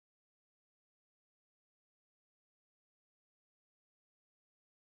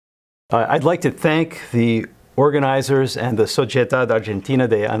I'd like to thank the organizers and the Sociedad Argentina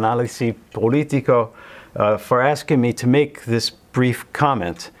de Análisis Político for asking me to make this brief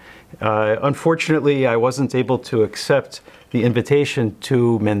comment. Unfortunately, I wasn't able to accept the invitation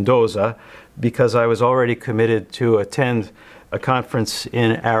to Mendoza because I was already committed to attend a conference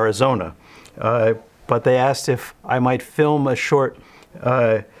in Arizona. But they asked if I might film a short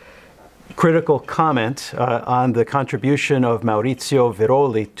critical comment on the contribution of Maurizio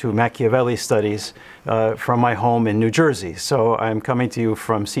Viroli to Machiavelli studies from my home in New Jersey. So I'm coming to you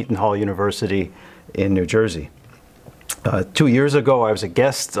from Seton Hall University in New Jersey. 2 years ago, I was a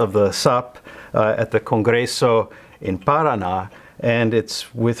guest of the SAP at the Congreso in Paraná, and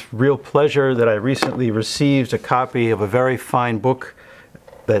it's with real pleasure that I recently received a copy of a very fine book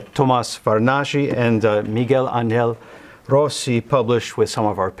that Tomás Varnasi and Miguel Ángel Rossi published with some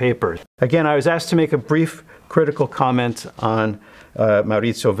of our papers. Again, I was asked to make a brief critical comment on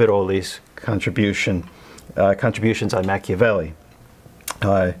Maurizio Viroli's contributions on Machiavelli.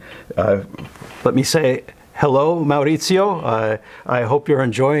 Let me say hello, Maurizio. I hope you're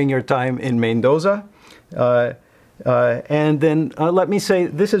enjoying your time in Mendoza. And then let me say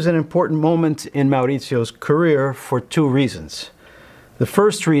this is an important moment in Maurizio's career for two reasons. The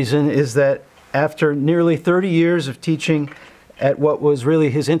first reason is that after nearly 30 years of teaching at what was really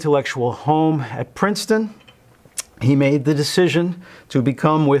his intellectual home at Princeton, he made the decision to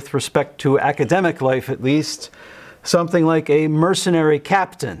become, with respect to academic life at least, something like a mercenary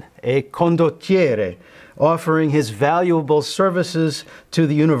captain, a condottiere, offering his valuable services to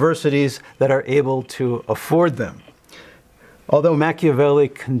the universities that are able to afford them. Although Machiavelli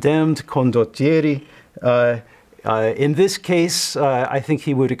condemned condottieri, in this case, I think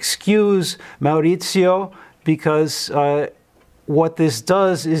he would excuse Maurizio because what this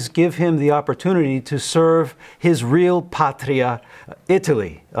does is give him the opportunity to serve his real patria,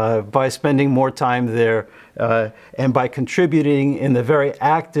 Italy, by spending more time there and by contributing in the very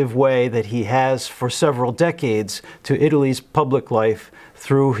active way that he has for several decades to Italy's public life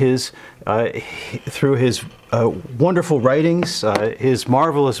through his wonderful writings, his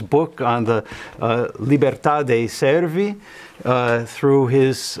marvelous book on the Libertà dei Servi, through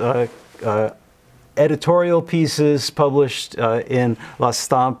his editorial pieces published in La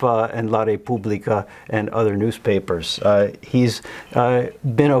Stampa and La Repubblica and other newspapers. He's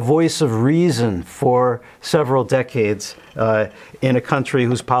been a voice of reason for several decades in a country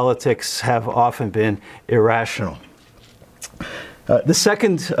whose politics have often been irrational. The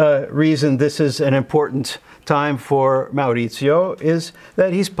second reason this is an important time for Maurizio is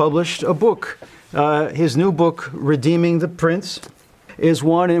that he's published a book. His new book, Redeeming the Prince, is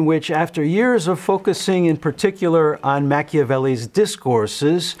one in which, after years of focusing in particular on Machiavelli's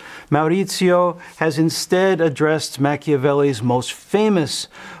discourses, Maurizio has instead addressed Machiavelli's most famous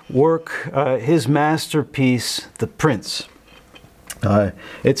work, his masterpiece, The Prince.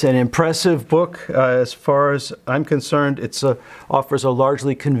 It's an impressive book. As far as I'm concerned, it offers a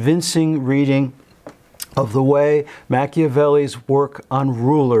largely convincing reading of the way Machiavelli's work on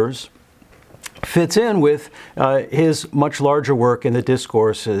rulers fits in with his much larger work in the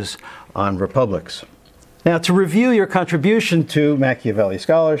discourses on republics. Now, to review your contribution to Machiavelli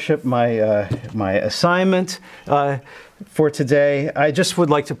scholarship, my assignment for today, I just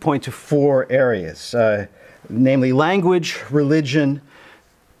would like to point to four areas, namely language, religion,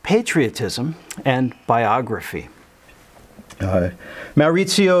 patriotism, and biography.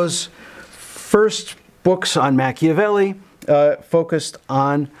 Maurizio's first books on Machiavelli focused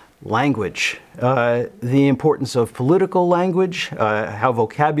on language, the importance of political language, how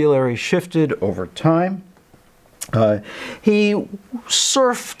vocabulary shifted over time. He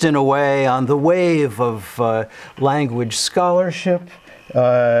surfed, in a way, on the wave of language scholarship,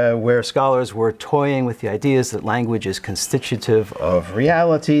 where scholars were toying with the ideas that language is constitutive of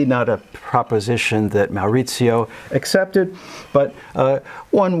reality, not a proposition that Maurizio accepted, but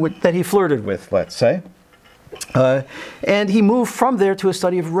one that he flirted with, let's say. And he moved from there to a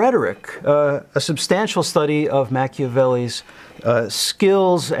study of rhetoric, a substantial study of Machiavelli's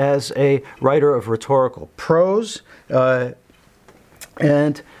skills as a writer of rhetorical prose.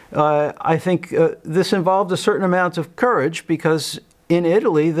 And I think this involved a certain amount of courage because in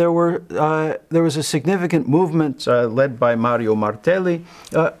Italy there was a significant movement led by Mario Martelli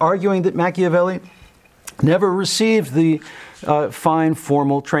arguing that Machiavelli never received the fine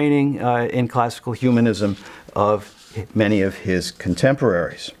formal training in classical humanism of many of his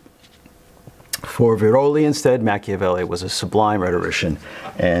contemporaries. For Viroli, instead, Machiavelli was a sublime rhetorician,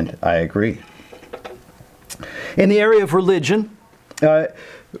 and I agree. In the area of religion,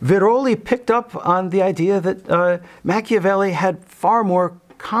 Viroli picked up on the idea that Machiavelli had far more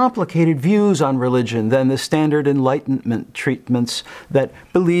complicated views on religion than the standard Enlightenment treatments that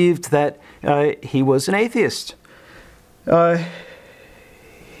believed that he was an atheist.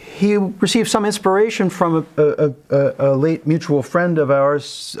 He received some inspiration from a late mutual friend of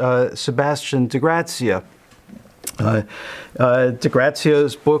ours, Sebastian de Grazia. De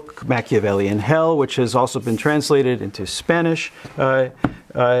Grazia's book, Machiavelli in Hell, which has also been translated into Spanish,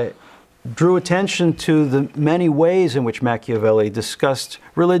 drew attention to the many ways in which Machiavelli discussed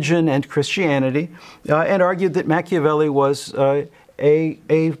religion and Christianity, and argued that Machiavelli was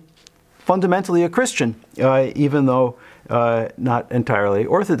fundamentally a Christian, even though not entirely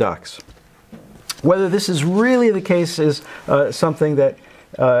orthodox. Whether this is really the case is something that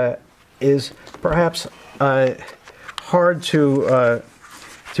is perhaps hard to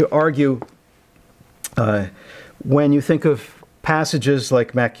argue when you think of passages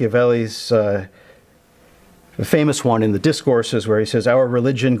like Machiavelli's famous one in the Discourses, where he says, "Our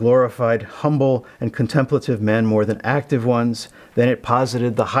religion glorified humble and contemplative men more than active ones. Then it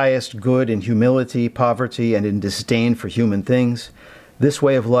posited the highest good in humility, poverty, and in disdain for human things. This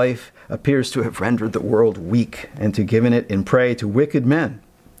way of life appears to have rendered the world weak and to given it in prey to wicked men,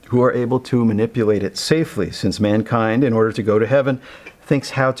 who are able to manipulate it safely, since mankind, in order to go to heaven,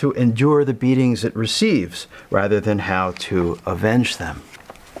 thinks how to endure the beatings it receives, rather than how to avenge them."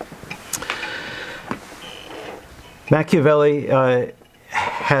 Machiavelli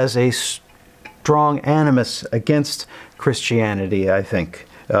has a strong animus against Christianity, I think.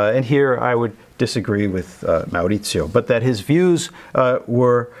 And here I would disagree with Maurizio, but that his views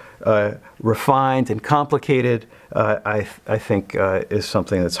were refined and complicated, I think is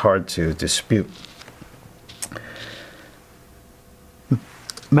something that's hard to dispute.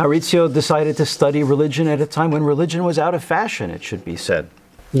 Maurizio decided to study religion at a time when religion was out of fashion, it should be said.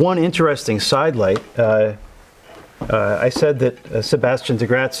 One interesting sidelight, I said that Sebastian de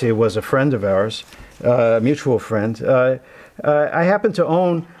Grazia was a friend of ours, a mutual friend. I happen to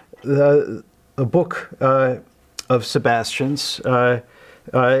own a book of Sebastian's.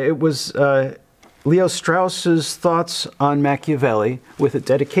 It was Leo Strauss's Thoughts on Machiavelli, with a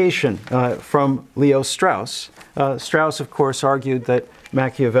dedication from Leo Strauss. Strauss, of course, argued that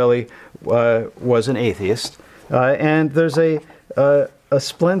Machiavelli was an atheist. And there's a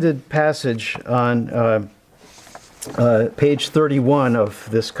splendid passage on page 31 of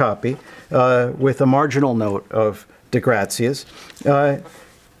this copy, with a marginal note of de Grazia's.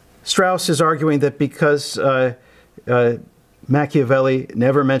 Strauss is arguing that because Machiavelli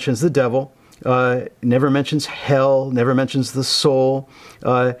never mentions the devil, never mentions hell, never mentions the soul,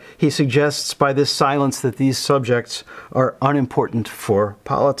 he suggests by this silence that these subjects are unimportant for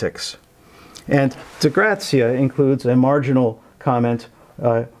politics. And de Grazia includes a marginal comment,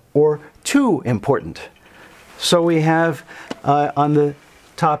 or too important. So we have, on the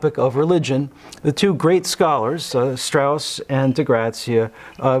topic of religion, the two great scholars, Strauss and de Grazia,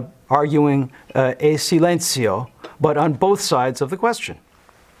 arguing a silenzio, but on both sides of the question.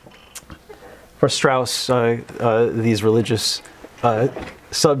 For Strauss, these religious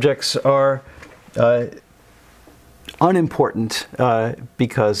subjects are unimportant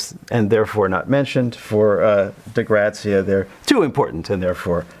because, and therefore not mentioned. For de Grazia, they're too important and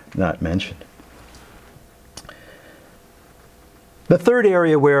therefore not mentioned. The third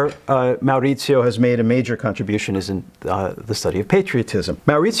area where Maurizio has made a major contribution is in the study of patriotism.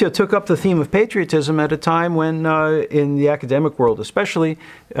 Maurizio took up the theme of patriotism at a time when, in the academic world especially,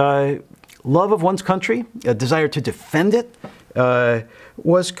 love of one's country, a desire to defend it,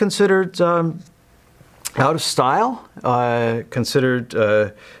 was considered out of style, considered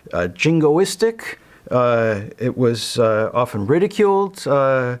jingoistic. It was often ridiculed.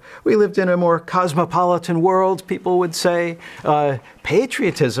 We lived in a more cosmopolitan world, people would say.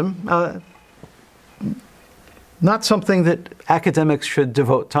 Patriotism, not something that academics should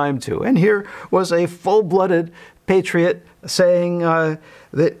devote time to. And here was a full-blooded patriot saying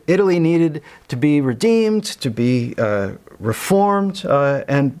that Italy needed to be redeemed, to be reformed,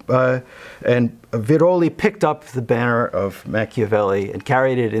 and Viroli picked up the banner of Machiavelli and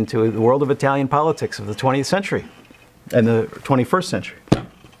carried it into the world of Italian politics of the 20th century and the 21st century.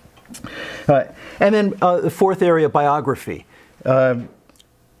 And then the fourth area, biography.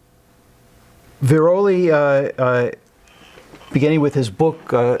 Viroli, beginning with his book,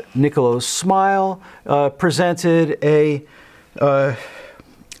 Niccolo's Smile, presented a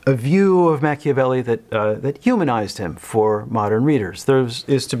view of Machiavelli that humanized him for modern readers. There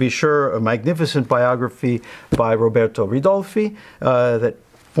is, to be sure, a magnificent biography by Roberto Ridolfi that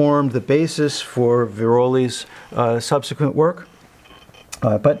formed the basis for Viroli's subsequent work.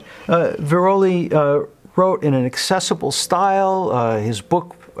 But Viroli wrote in an accessible style. His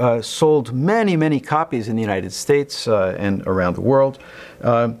book sold many, many copies in the United States and around the world.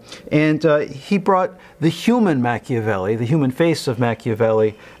 And he brought the human Machiavelli, the human face of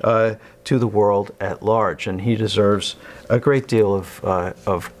Machiavelli, to the world at large. And he deserves a great deal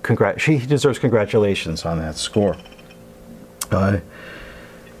of he deserves congratulations on that score.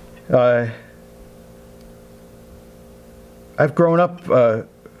 I've grown up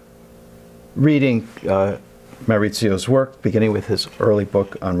reading Maurizio's work, beginning with his early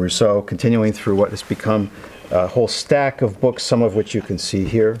book on Rousseau, continuing through what has become a whole stack of books, some of which you can see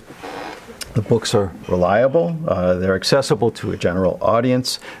here. The books are reliable, they're accessible to a general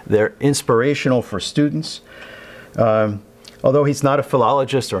audience, they're inspirational for students. Although he's not a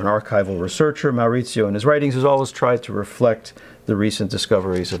philologist or an archival researcher, Maurizio in his writings has always tried to reflect the recent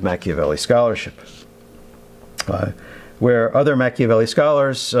discoveries of Machiavelli scholarship. Where other Machiavelli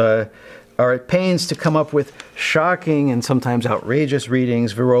scholars are at pains to come up with shocking and sometimes outrageous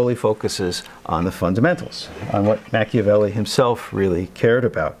readings, Viroli focuses on the fundamentals, on what Machiavelli himself really cared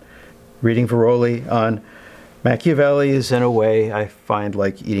about. Reading Viroli on Machiavelli is, in a way, I find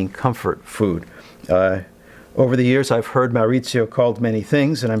like eating comfort food. Over the years, I've heard Maurizio called many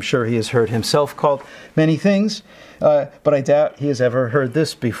things, and I'm sure he has heard himself called many things, but I doubt he has ever heard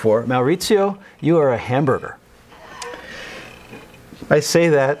this before. Maurizio, you are a hamburger. I say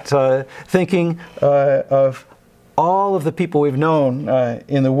that thinking of all of the people we've known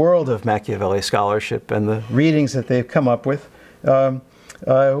in the world of Machiavelli scholarship and the readings that they've come up with.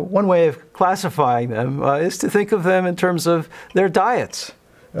 One way of classifying them is to think of them in terms of their diets.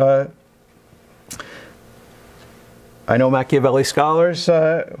 I know Machiavelli scholars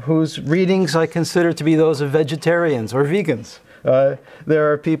whose readings I consider to be those of vegetarians or vegans.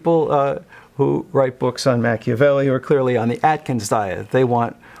 There are people who write books on Machiavelli who are clearly on the Atkins diet. They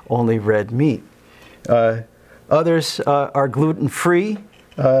want only red meat. Others are gluten-free.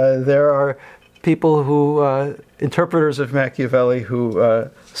 There are people who, interpreters of Machiavelli, who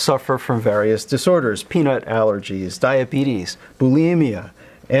suffer from various disorders, peanut allergies, diabetes, bulimia,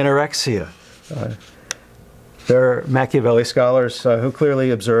 anorexia. There are Machiavelli scholars who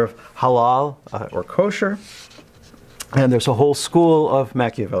clearly observe halal or kosher. And there's a whole school of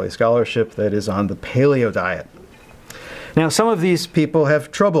Machiavelli scholarship that is on the paleo diet. Now, some of these people have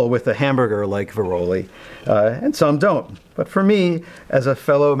trouble with a hamburger like Viroli, and some don't. But for me, as a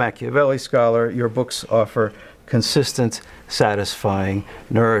fellow Machiavelli scholar, your books offer consistent, satisfying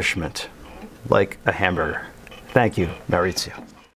nourishment, like a hamburger. Thank you, Maurizio.